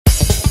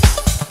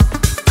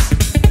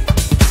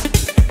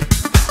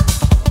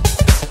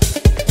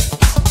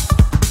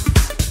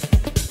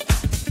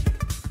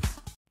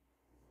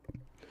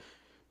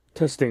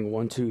Testing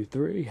 1, 2,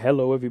 3.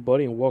 Hello,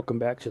 everybody, and welcome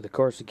back to the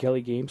Carson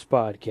Kelly Games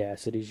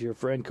Podcast. It is your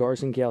friend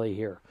Carson Kelly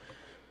here.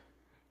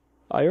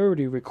 I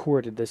already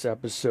recorded this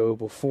episode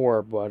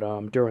before, but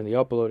during the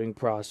uploading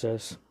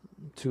process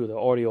to the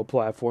audio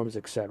platforms,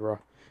 etc.,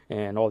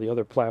 and all the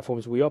other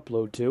platforms we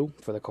upload to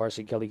for the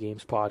Carson Kelly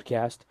Games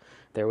Podcast,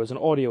 there was an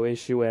audio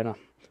issue, and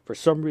for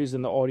some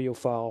reason the audio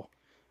file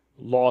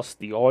lost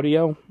the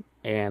audio,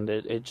 and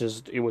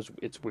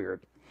it's weird.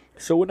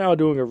 So we're now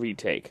doing a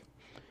retake.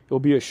 It'll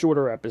be a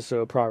shorter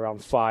episode, probably around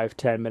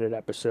 5-10 minute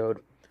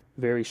episode.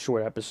 Very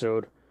short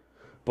episode.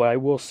 But I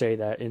will say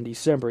that in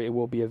December it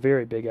will be a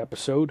very big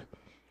episode,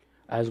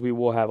 as we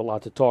will have a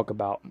lot to talk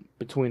about.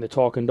 Between the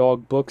Talking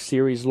Dog book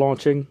series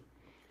launching,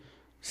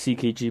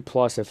 CKG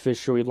Plus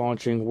officially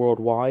launching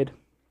worldwide,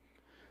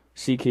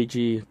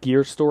 CKG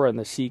Gear Store and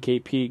the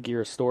CKG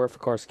Gear Store for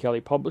Carson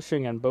Kelly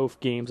Publishing, and both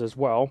games as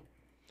well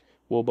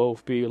will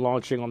both be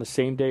launching on the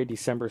same day,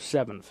 December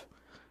 7th.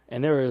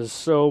 And there is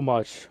so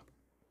much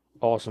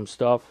awesome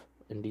stuff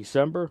in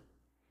December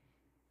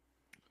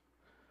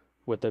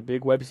with the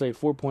big website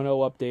 4.0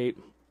 update.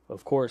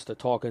 Of course, the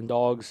Talking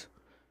Dogs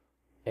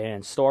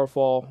and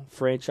STARFALL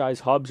franchise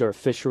hubs are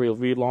officially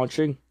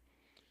relaunching,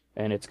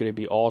 and it's going to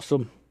be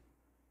awesome.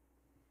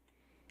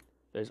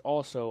 There's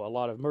also a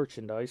lot of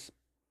merchandise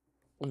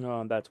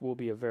that will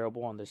be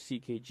available on the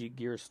CKG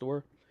Gear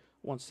Store.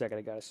 One second,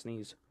 I gotta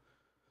sneeze.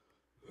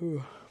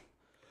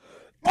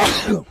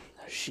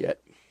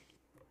 Shit.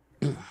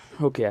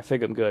 Okay, I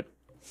think I'm good.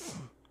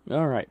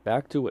 Alright,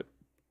 back to it.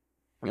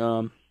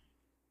 The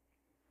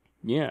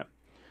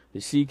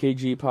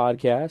CKG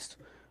podcast,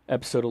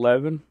 episode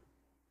 11.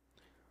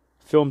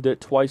 Filmed it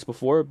twice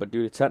before, but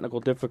due to technical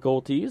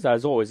difficulties,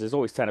 as always, there's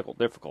always technical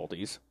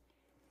difficulties.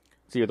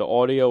 It's either the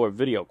audio or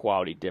video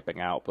quality dipping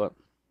out, but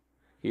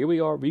here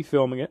we are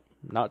refilming it.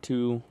 Not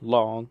too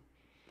long.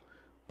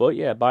 But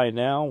yeah, by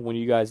now, when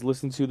you guys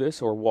listen to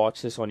this or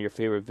watch this on your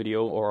favorite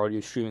video or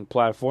audio streaming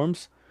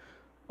platforms,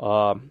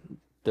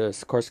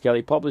 the Carson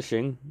Kelly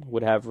Publishing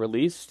would have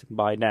released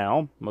by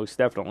now, most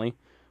definitely,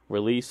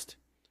 released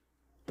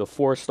the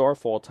 4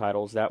 STARFALL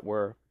titles that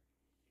were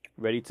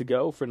ready to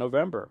go for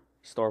November.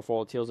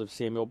 STARFALL Tales of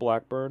Samuel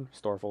Blackburn,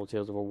 STARFALL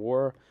Tales of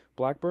Aurora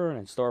Blackburn,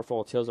 and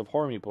STARFALL Tales of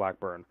Harmony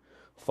Blackburn,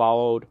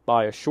 followed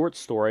by a short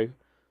story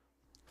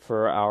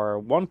for our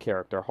one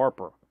character,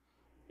 Harper,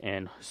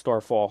 and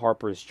STARFALL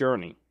Harper's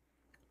Journey.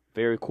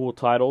 Very cool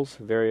titles,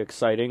 very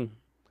exciting.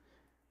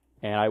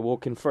 And I will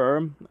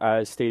confirm,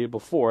 as stated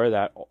before,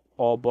 that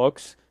all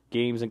books,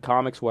 games, and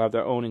comics will have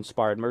their own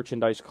inspired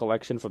merchandise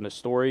collection from the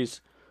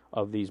stories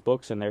of these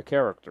books and their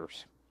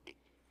characters.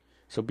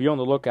 So be on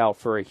the lookout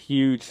for a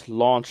huge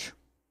launch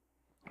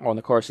on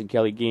the Carson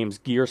Kelly Games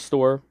Gear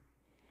Store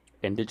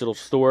and digital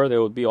store.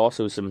 There will be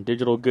also some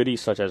digital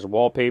goodies such as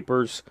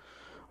wallpapers.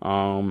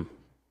 There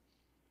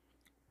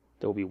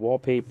will be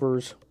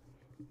wallpapers.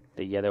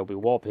 There will be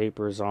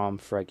wallpapers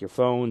for like your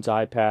phones,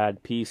 iPad,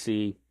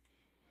 PC.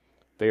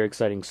 Very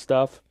exciting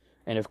stuff.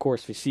 And of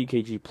course, for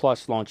CKG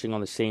Plus launching on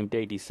the same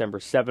day, December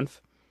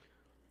 7th,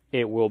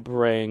 it will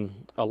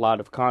bring a lot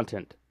of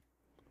content,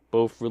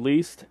 both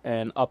released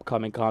and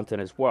upcoming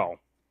content as well.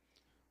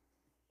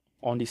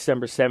 On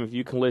December 7th,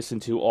 you can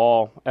listen to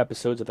all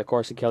episodes of the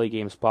Carson Kelly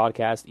Games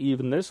Podcast,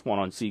 even this one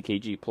on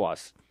CKG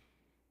Plus.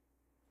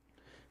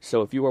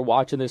 So if you are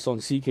watching this on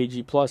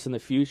CKG Plus in the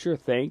future,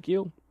 thank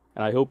you.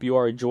 And I hope you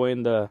are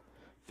enjoying the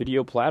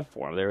video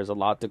platform. There is a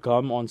lot to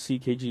come on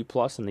CKG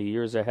Plus in the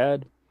years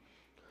ahead.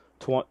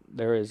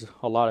 There is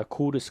a lot of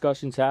cool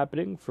discussions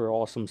happening for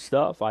awesome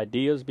stuff,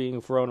 ideas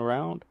being thrown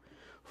around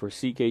for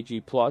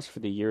CKG Plus for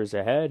the years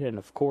ahead, and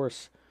of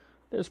course,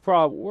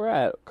 we're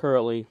at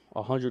currently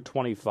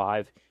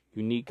 125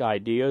 unique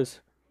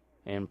ideas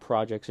and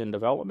projects in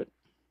development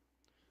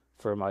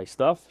for my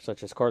stuff,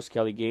 such as Carson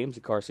Kelly Games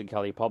and Carson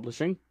Kelly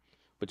Publishing,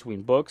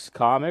 between books,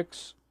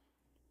 comics,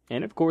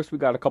 and of course, we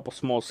got a couple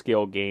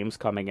small-scale games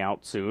coming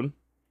out soon.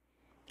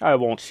 I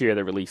won't share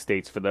the release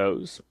dates for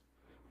those.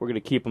 We're going to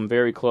keep them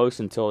very close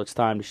until it's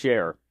time to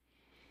share.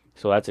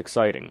 So that's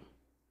exciting.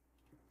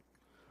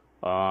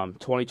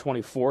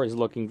 2024 is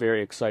looking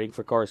very exciting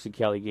for Carson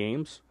Kelly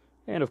Games.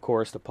 And of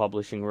course, the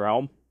publishing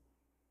realm.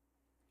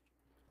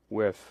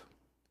 With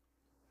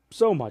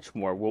so much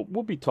more.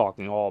 We'll be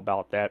talking all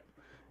about that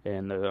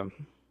in the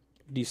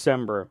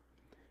December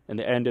and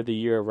the end of the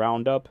year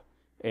roundup.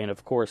 And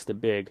of course, the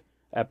big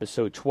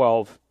episode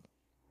 12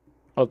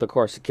 of the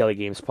Carson Kelly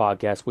Games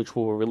podcast, which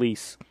will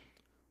release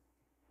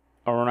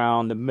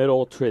around the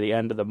middle to the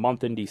end of the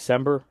month in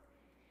December.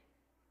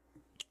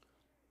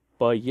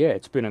 But yeah,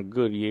 it's been a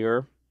good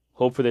year.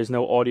 Hopefully there's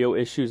no audio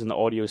issues and the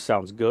audio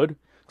sounds good,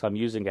 because I'm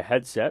using a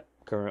headset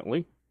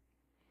currently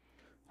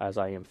as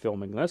I am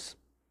filming this.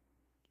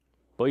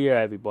 But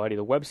yeah, everybody,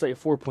 the website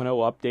 4.0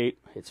 update,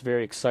 it's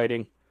very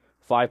exciting.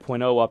 5.0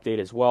 update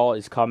as well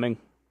is coming.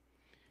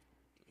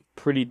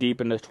 Pretty deep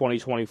into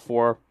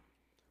 2024.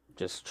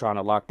 Just trying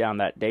to lock down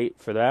that date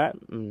for that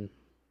and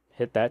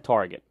hit that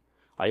target.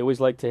 I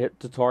always like to hit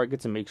the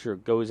targets and make sure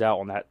it goes out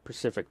on that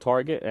specific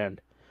target, and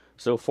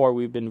so far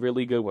we've been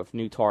really good with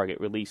new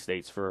target release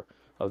dates for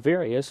of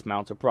various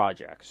mounted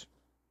projects.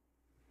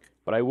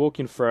 But I will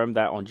confirm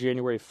that on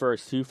January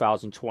 1st,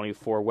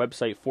 2024,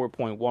 website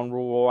 4.1 will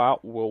roll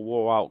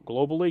out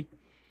globally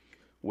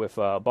with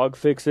bug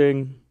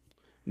fixing,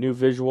 new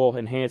visual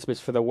enhancements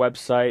for the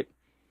website,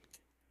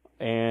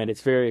 and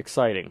it's very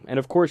exciting. And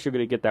of course, you're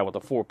going to get that with the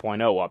 4.0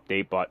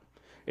 update, but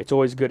it's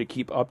always good to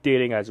keep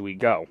updating as we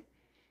go.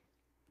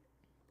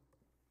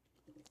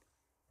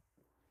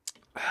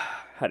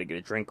 Had to get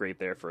a drink right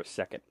there for a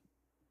second.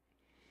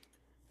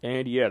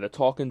 And yeah, the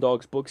Talking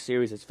Dogs book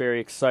series is very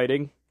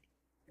exciting.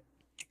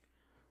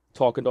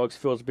 Talking Dogs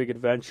Phil's Big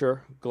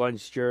Adventure,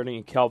 Glenn's Journey,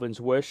 and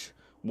Calvin's Wish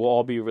will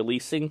all be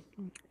releasing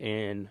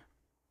in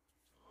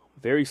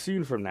very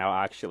soon from now,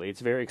 actually.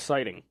 It's very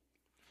exciting.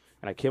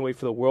 And I can't wait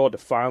for the world to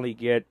finally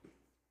get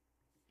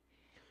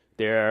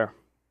there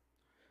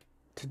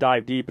to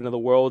dive deep into the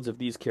worlds of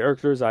these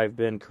characters I've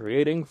been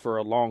creating for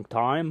a long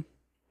time,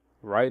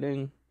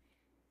 writing,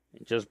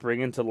 and just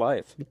bringing to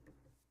life.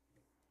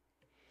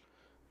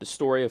 The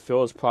Story of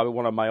Phil is probably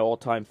one of my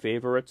all-time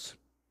favorites.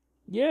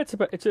 Yeah,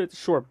 it's a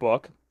short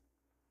book.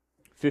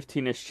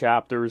 15-ish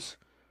chapters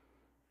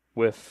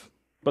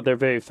but they're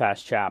very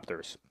fast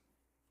chapters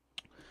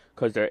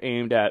because they're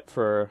aimed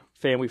for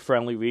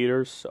family-friendly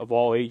readers of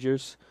all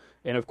ages.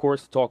 And of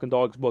course, the Talking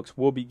Dogs books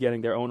will be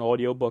getting their own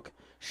audiobook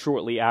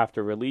shortly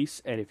after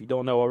release. And if you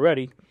don't know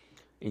already,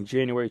 in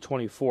January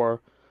 24,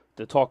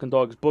 the Talking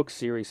Dogs book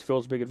series,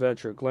 Phil's Big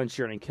Adventure, Glenn's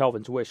Journey, and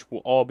Calvin's Wish will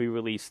all be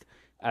released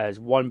as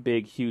one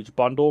big, huge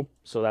bundle.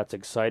 So that's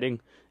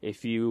exciting.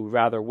 If you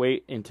rather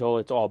wait until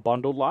it's all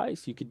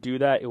bundled-ized, you could do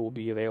that. It will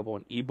be available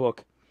in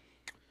ebook,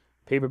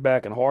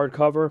 paperback, and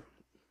hardcover,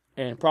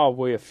 and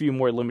probably a few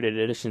more limited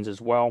editions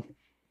as well.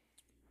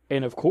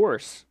 And of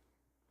course,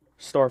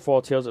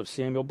 Starfall Tales of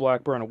Samuel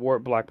Blackburn,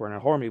 Ward Blackburn,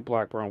 and Harmony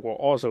Blackburn will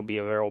also be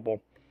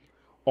available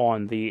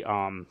on the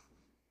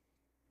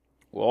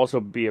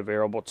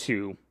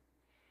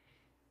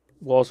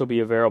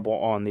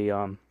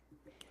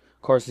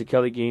Carson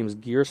Kelly Games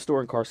Gear Store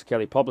and Carson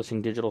Kelly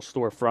Publishing digital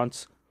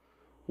storefronts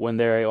when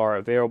they are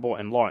available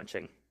and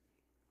launching.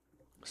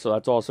 So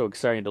that's also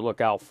exciting to look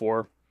out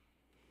for.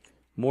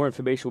 More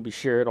information will be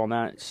shared on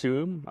that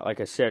soon. Like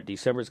I said,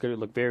 December is going to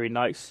look very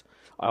nice.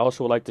 I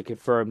also would like to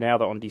confirm now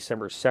that on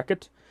December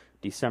 2nd,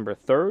 December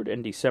 3rd,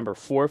 and December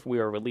 4th, we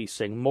are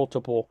releasing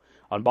multiple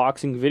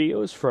unboxing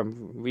videos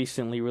from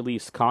recently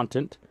released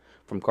content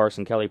from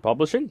Carson Kelly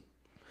Publishing,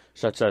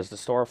 such as the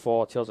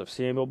Starfall Tales of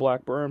Samuel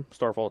Blackburn,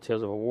 Starfall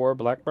Tales of Ward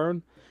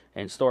Blackburn,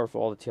 and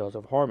Starfall The Tales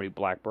of Harmony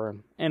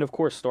Blackburn, and of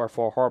course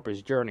Starfall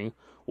Harper's Journey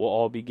will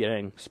all be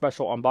getting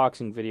special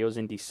unboxing videos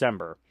in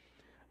December.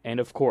 And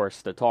of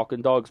course, the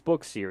Talking Dogs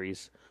book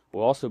series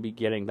will also be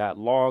getting that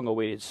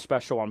long-awaited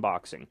special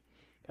unboxing.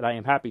 And I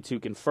am happy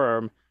to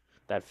confirm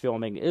that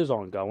filming is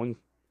ongoing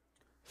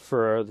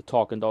for the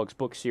Talking Dogs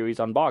book series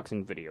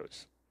unboxing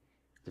videos.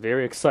 It's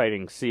very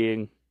exciting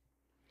seeing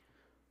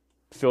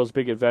Phil's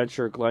Big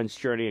Adventure, Glenn's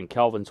Journey, and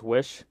Calvin's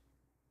Wish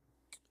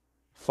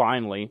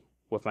finally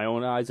with my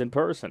own eyes in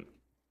person.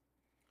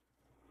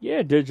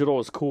 Yeah,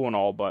 digital is cool and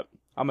all, but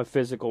I'm a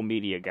physical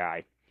media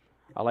guy.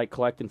 I like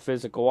collecting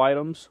physical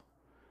items.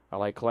 I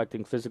like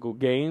collecting physical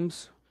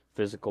games,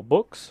 physical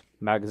books,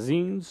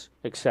 magazines,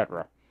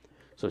 etc.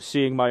 So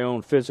seeing my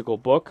own physical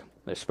book,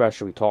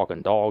 especially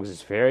Talking Dogs,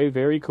 is very,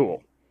 very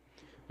cool.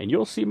 And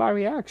you'll see my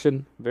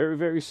reaction very,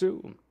 very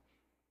soon.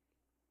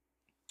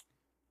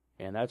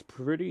 And that's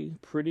pretty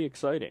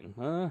exciting.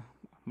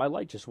 My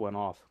light just went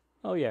off.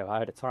 Oh yeah, I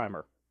had a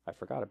timer. I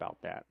forgot about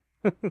that.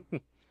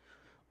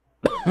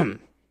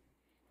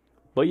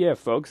 But yeah,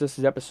 folks, this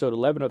is episode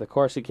 11 of the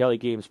Carson Kelly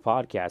Games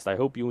podcast. I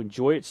hope you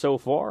enjoy it so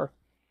far.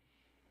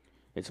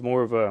 It's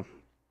more of a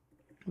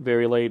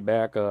very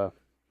laid-back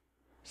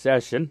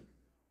session.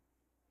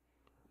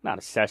 Not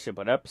a session,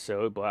 but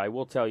episode. But I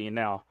will tell you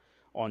now,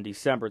 on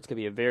December, it's going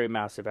to be a very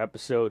massive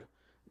episode.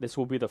 This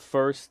will be the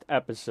first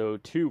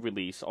episode to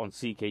release on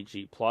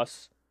CKG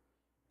Plus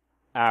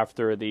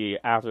after the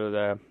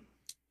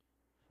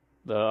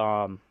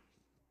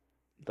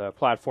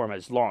platform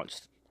has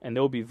launched. And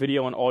there will be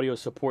video and audio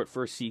support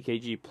for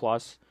CKG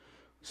Plus.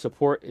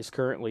 Support is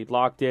currently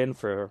locked in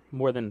for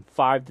more than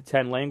 5 to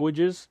 10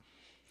 languages.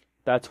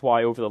 That's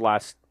why over the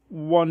last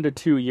 1 to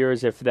 2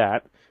 years, if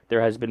that,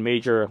 there has been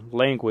major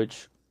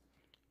language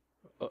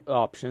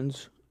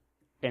options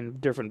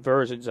and different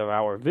versions of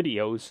our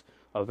videos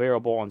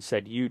available on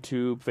said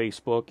YouTube,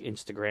 Facebook,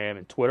 Instagram,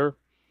 and Twitter.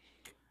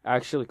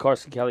 Actually,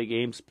 Carson Kelly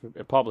Games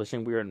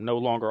Publishing, we are no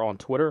longer on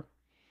Twitter.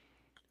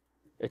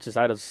 It's just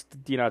I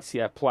just do not see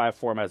that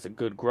platform as a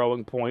good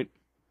growing point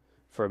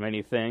for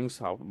many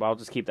things. I'll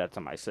just keep that to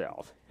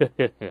myself.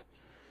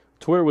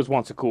 Twitter was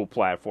once a cool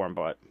platform,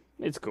 but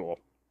it's cool.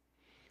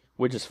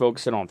 We're just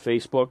focusing on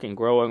Facebook and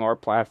growing our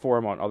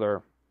platform on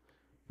other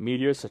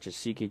media such as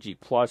CKG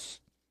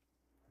Plus,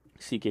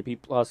 CKP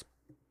Plus,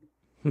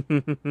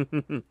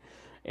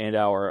 and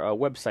our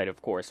website,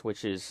 of course,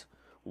 which is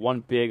one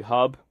big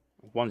hub,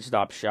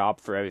 one-stop shop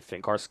for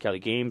everything Carson Kelly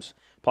Games,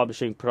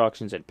 publishing,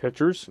 productions, and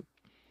pictures.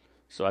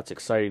 So that's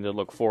exciting to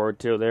look forward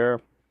to there.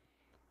 A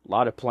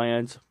lot of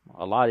plans,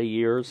 a lot of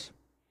years,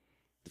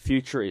 The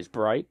future is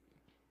bright.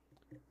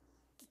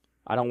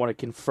 I don't want to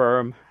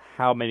confirm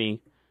how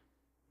many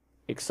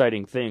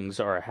exciting things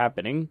are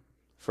happening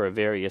for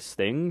various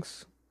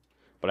things,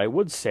 but I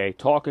would say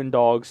Talking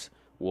Dogs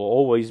will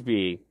always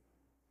be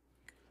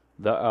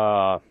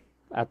the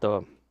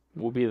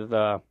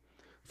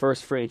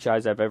first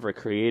franchise I've ever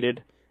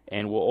created,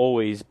 and will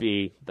always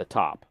be the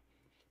top.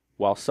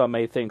 While some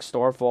may think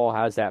STARFALL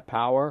has that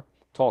power,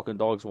 Talking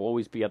Dogs will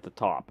always be at the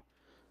top.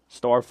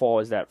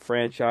 STARFALL is that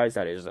franchise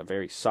that is a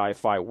very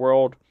sci-fi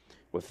world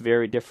with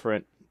very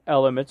different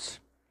elements.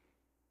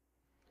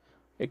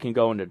 It can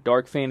go into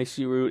dark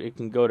fantasy route. It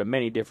can go to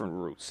many different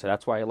routes. So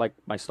that's why I like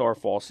my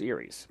STARFALL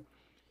series.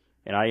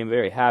 And I am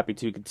very happy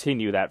to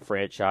continue that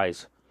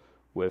franchise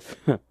with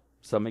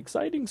some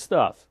exciting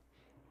stuff.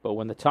 But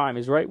when the time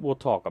is right, we'll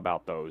talk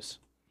about those.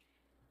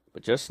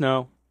 But just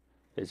know,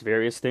 there's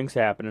various things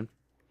happening.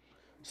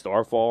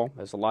 STARFALL,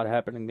 there's a lot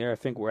happening there. I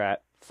think we're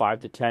at 5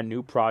 to 10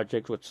 new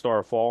projects with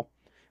STARFALL.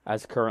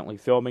 As currently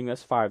filming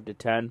this, 5 to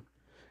 10.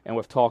 And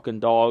with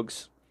Talking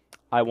Dogs,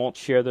 I won't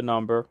share the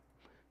number.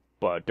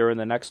 But during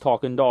the next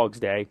Talking Dogs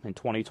Day in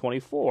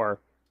 2024,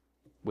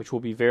 which will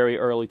be very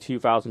early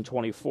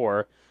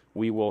 2024,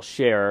 we will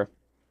share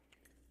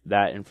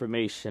that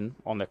information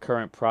on the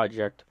current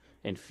project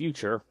and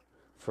future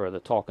for the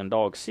Talking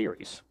Dogs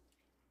series,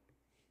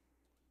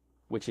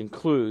 which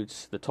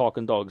includes the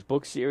Talking Dogs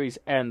book series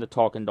and the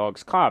Talking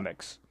Dogs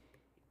comics.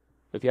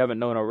 If you haven't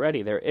known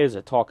already, there is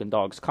a Talking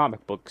Dogs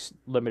comic books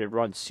limited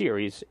run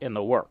series in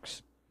the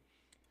works.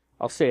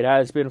 I'll say it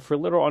has been for a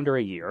little under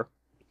a year.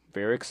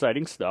 Very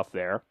exciting stuff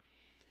there.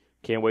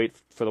 Can't wait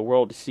for the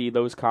world to see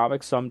those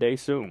comics someday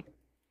soon.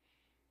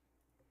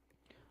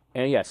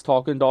 And yes,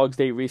 Talking Dogs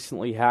Day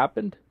recently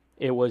happened.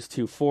 It was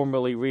to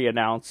formally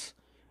re-announce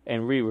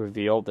and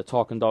re-reveal the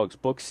Talking Dogs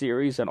book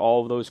series and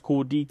all of those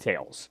cool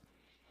details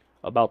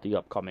about the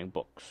upcoming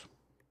books.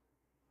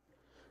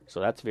 So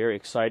that's very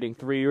exciting.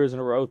 3 years in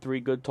a row, 3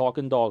 good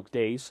Talking Dogs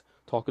Days.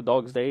 Talking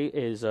Dogs Day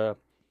is a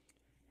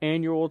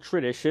annual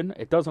tradition.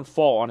 It doesn't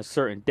fall on a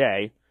certain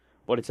day,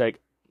 but it's like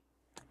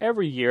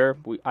every year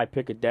I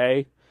pick a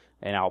day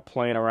and I'll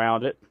plan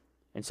around it.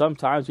 And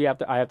sometimes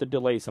I have to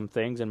delay some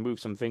things and move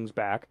some things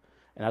back.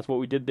 And that's what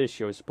we did this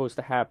year. It was supposed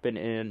to happen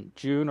in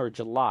June or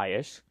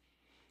July-ish.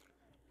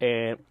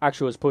 And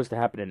actually it was supposed to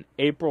happen in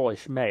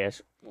April-ish, May-ish.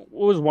 It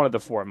was one of the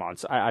 4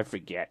 months. I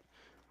forget.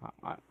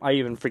 I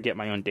even forget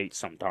my own dates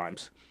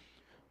sometimes.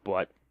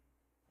 But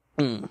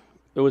it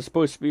was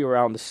supposed to be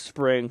around the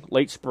spring,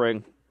 late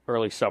spring,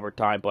 early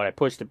summertime. But I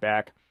pushed it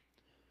back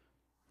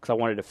because I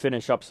wanted to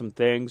finish up some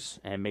things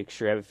and make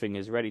sure everything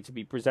is ready to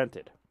be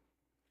presented.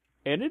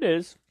 And it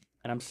is.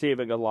 And I'm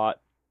saving a lot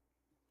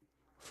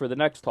for the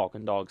next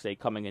Talking Dogs Day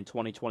coming in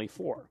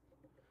 2024,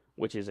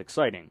 which is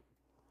exciting.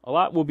 A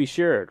lot will be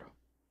shared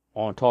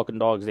on Talking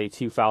Dogs Day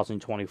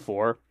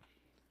 2024.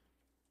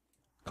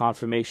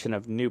 Confirmation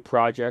of new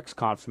projects,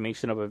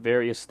 confirmation of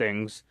various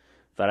things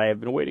that I have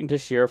been waiting to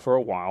share for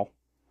a while.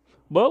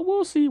 But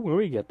we'll see when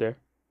we get there.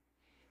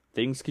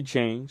 Things could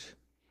change.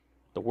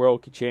 The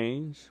world could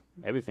change.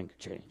 Everything could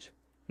change.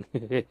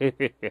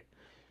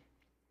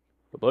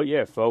 But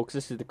yeah, folks,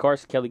 this is the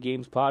Carson Kelly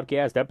Games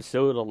Podcast,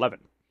 episode 11.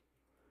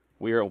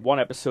 We are 1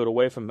 episode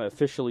away from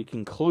officially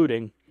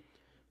concluding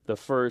the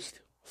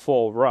first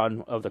full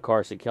run of the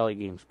Carson Kelly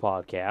Games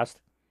Podcast.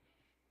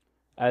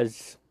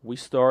 As we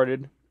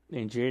started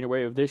in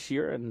January of this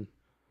year, and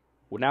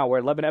now we're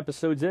 11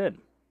 episodes in.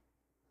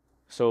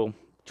 So,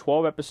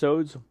 12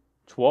 episodes,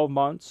 12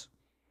 months,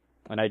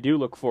 and I do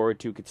look forward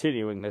to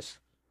continuing this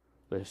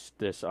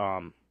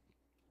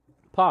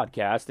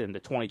podcast into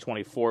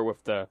 2024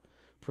 with the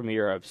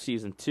premiere of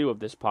Season 2 of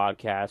this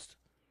podcast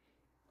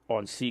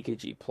on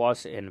CKG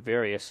Plus and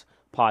various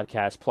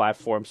podcast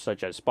platforms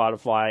such as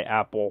Spotify,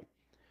 Apple,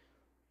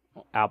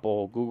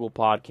 Google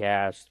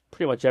Podcasts,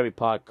 pretty much every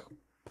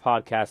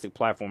podcasting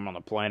platform on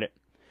the planet,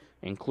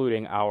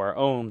 including our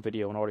own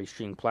video and audio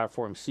streaming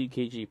platform,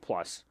 CKG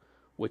Plus,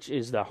 which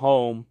is the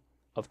home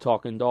of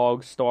Talking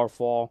Dogs,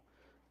 STARFALL,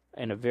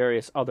 and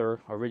various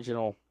other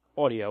original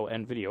audio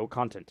and video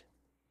content.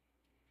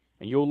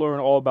 And you'll learn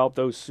all about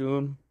those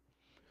soon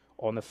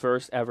on the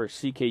first ever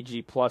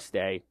CKG Plus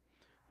Day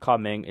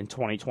coming in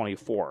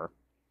 2024.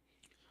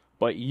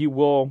 But you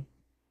will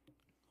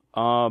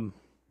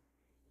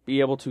be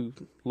able to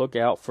look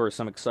out for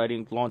some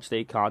exciting launch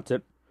day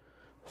content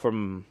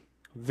from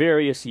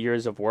various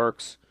years of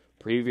works,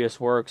 previous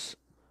works,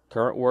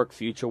 current work,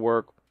 future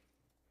work.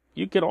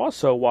 You can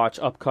also watch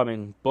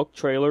upcoming book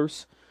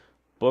trailers,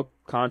 book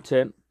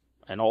content,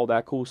 and all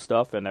that cool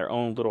stuff in their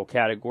own little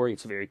category.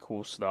 It's very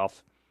cool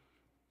stuff.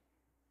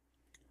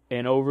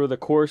 And over the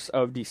course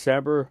of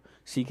December,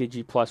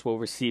 CKG Plus will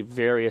receive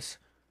various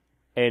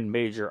and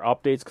major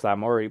updates, because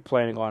I'm already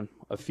planning on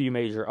a few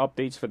major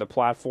updates for the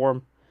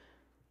platform,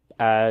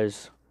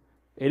 as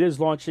it is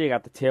launching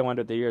at the tail end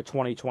of the year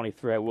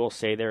 2023. I will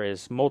say there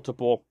is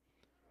multiple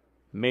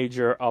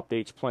major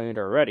updates planned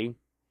already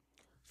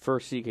for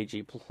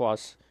CKG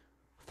Plus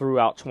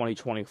throughout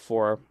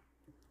 2024,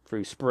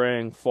 through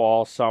spring,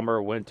 fall,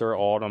 summer, winter,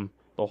 autumn,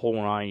 the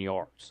whole 9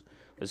 yards.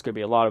 There's going to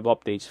be a lot of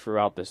updates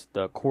throughout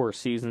the core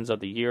seasons of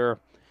the year,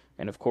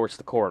 and of course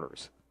the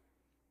quarters.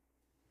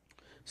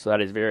 So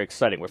that is very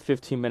exciting. We're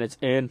 15 minutes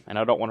in, and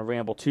I don't want to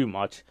ramble too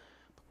much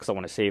because I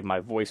want to save my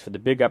voice for the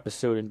big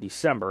episode in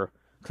December,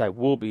 because I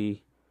will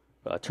be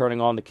turning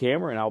on the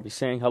camera and I'll be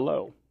saying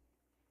hello.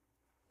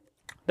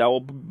 That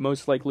will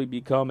most likely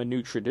become a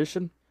new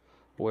tradition,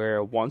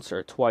 where once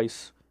or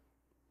twice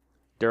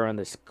during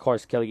this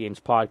Carson Kelly Games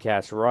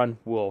podcast run,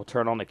 we'll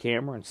turn on the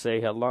camera and say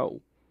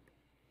hello.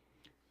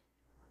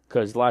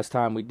 Because last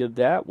time we did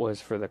that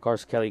was for the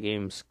Carson Kelly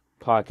Games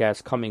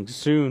podcast Coming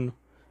Soon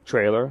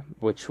trailer,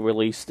 which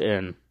released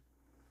in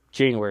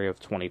January of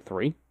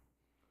 23.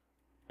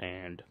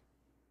 And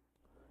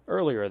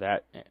earlier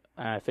that,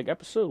 I think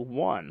episode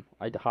 1,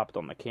 I hopped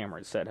on the camera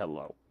and said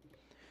hello.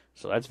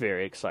 So that's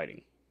very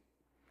exciting.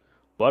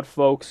 But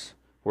folks,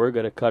 we're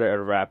going to cut it at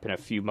a wrap in a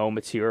few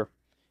moments here.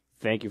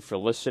 Thank you for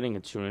listening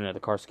and tuning in to the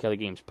Carson Kelly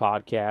Games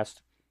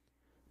podcast.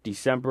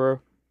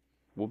 December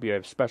will be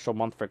a special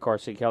month for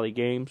Carson Kelly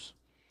Games.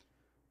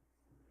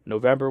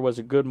 November was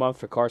a good month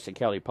for Carson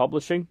Kelly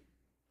Publishing.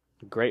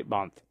 A great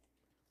month.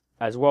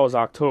 As well as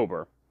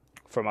October.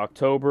 From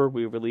October,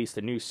 we released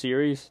a new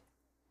series.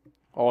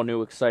 All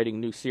new,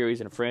 exciting new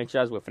series and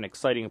franchise with an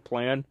exciting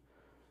plan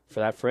for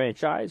that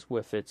franchise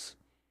with its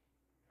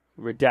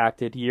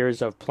redacted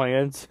years of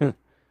plans.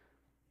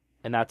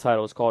 And that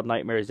title is called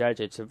Nightmare's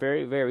Edge. It's a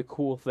very, very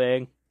cool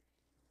thing.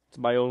 It's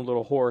my own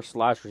little horror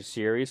slasher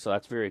series, so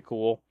that's very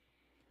cool.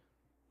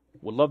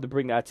 Would love to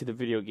bring that to the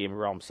video game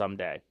realm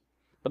someday.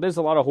 But there's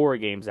a lot of horror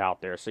games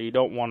out there, so you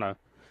don't want to...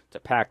 It's a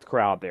packed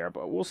crowd there,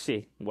 but we'll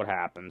see what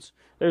happens.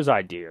 There's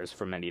ideas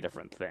for many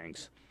different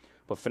things.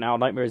 But for now,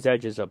 Nightmare's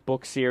Edge is a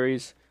book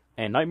series,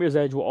 and Nightmare's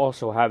Edge will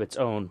also have its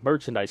own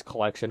merchandise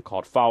collection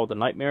called Follow the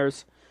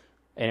Nightmares,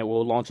 and it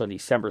will launch on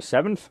December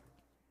 7th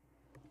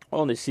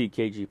on the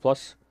CKG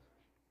Plus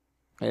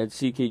and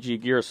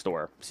CKG Gear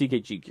Store.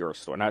 CKG Gear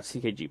Store, not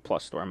CKG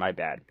Plus Store, my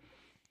bad.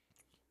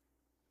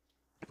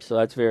 So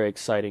that's very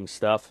exciting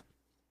stuff.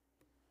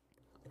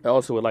 I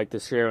also would like to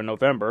share in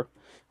November,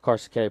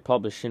 Carson Kelly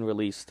Publishing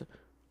released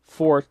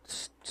 4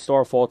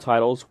 STARFALL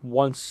titles,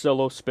 1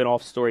 solo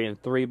spin-off story,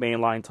 and 3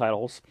 mainline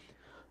titles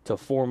to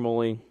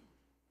formally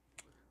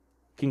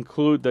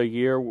conclude the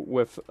year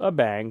with a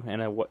bang,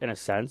 in a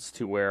sense,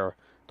 to where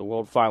the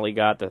world finally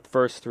got the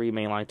first 3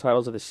 mainline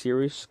titles of the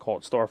series,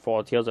 called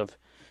STARFALL Tales of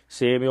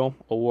Samuel,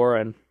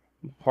 Aurora, and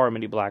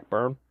Harmony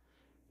Blackburn.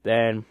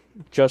 Then,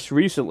 just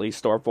recently,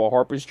 STARFALL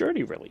Harper's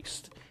Journey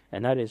released,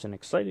 and that is an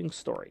exciting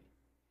story.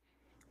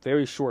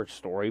 Very short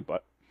story,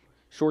 but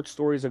short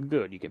stories are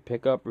good. You can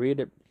pick up, read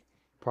it,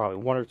 probably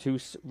 1 or 2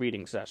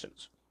 reading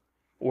sessions.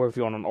 Or if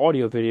you're on an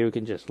audio video, you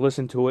can just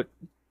listen to it.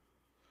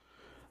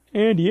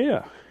 And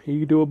yeah, you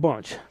can do a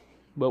bunch.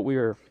 But we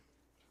are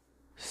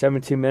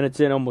 17 minutes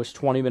in, almost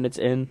 20 minutes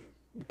in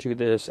to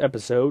this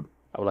episode.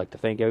 I would like to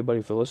thank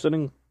everybody for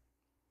listening.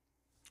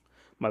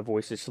 My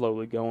voice is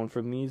slowly going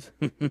from these.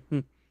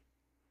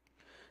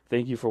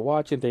 Thank you for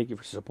watching, thank you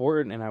for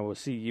supporting, and I will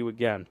see you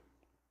again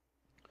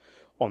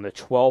on the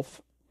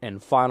 12th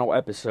and final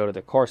episode of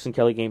the Carson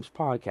Kelly Games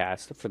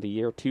podcast for the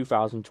year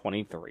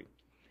 2023.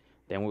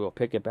 Then we will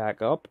pick it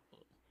back up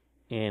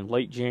in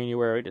late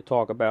January to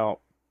talk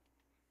about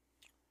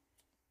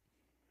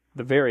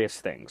the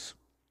various things.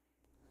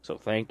 So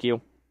thank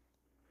you.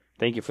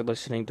 Thank you for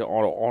listening to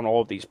on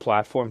all of these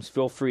platforms.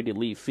 Feel free to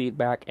leave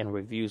feedback and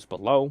reviews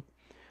below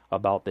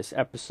about this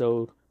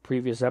episode,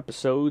 previous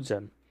episodes,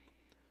 and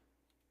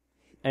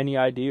any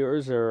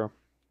ideas or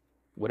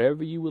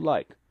whatever you would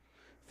like.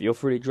 Feel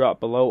free to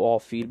drop below. All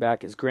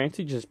feedback is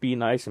granted. Just be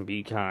nice and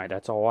be kind.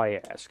 That's all I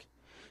ask.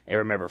 And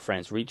remember,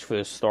 friends, reach for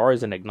the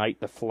stars and ignite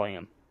the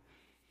flame.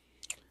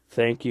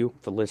 Thank you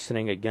for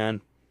listening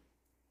again.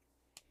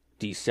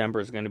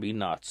 December is going to be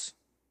nuts.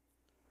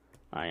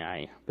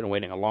 I've been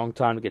waiting a long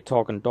time to get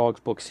Talking Dogs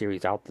book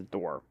series out the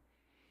door.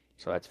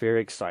 So that's very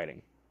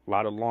exciting. A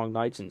lot of long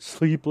nights and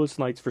sleepless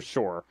nights for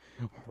sure.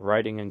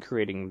 Writing and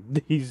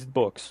creating these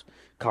books,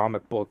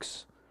 comic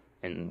books,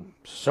 and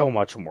so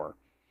much more.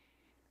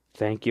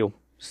 Thank you.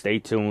 Stay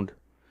tuned.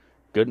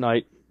 Good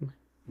night.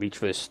 Reach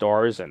for the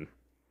stars and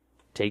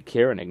take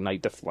care and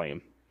ignite the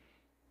flame.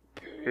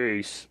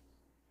 Peace.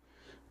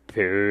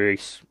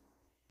 Peace.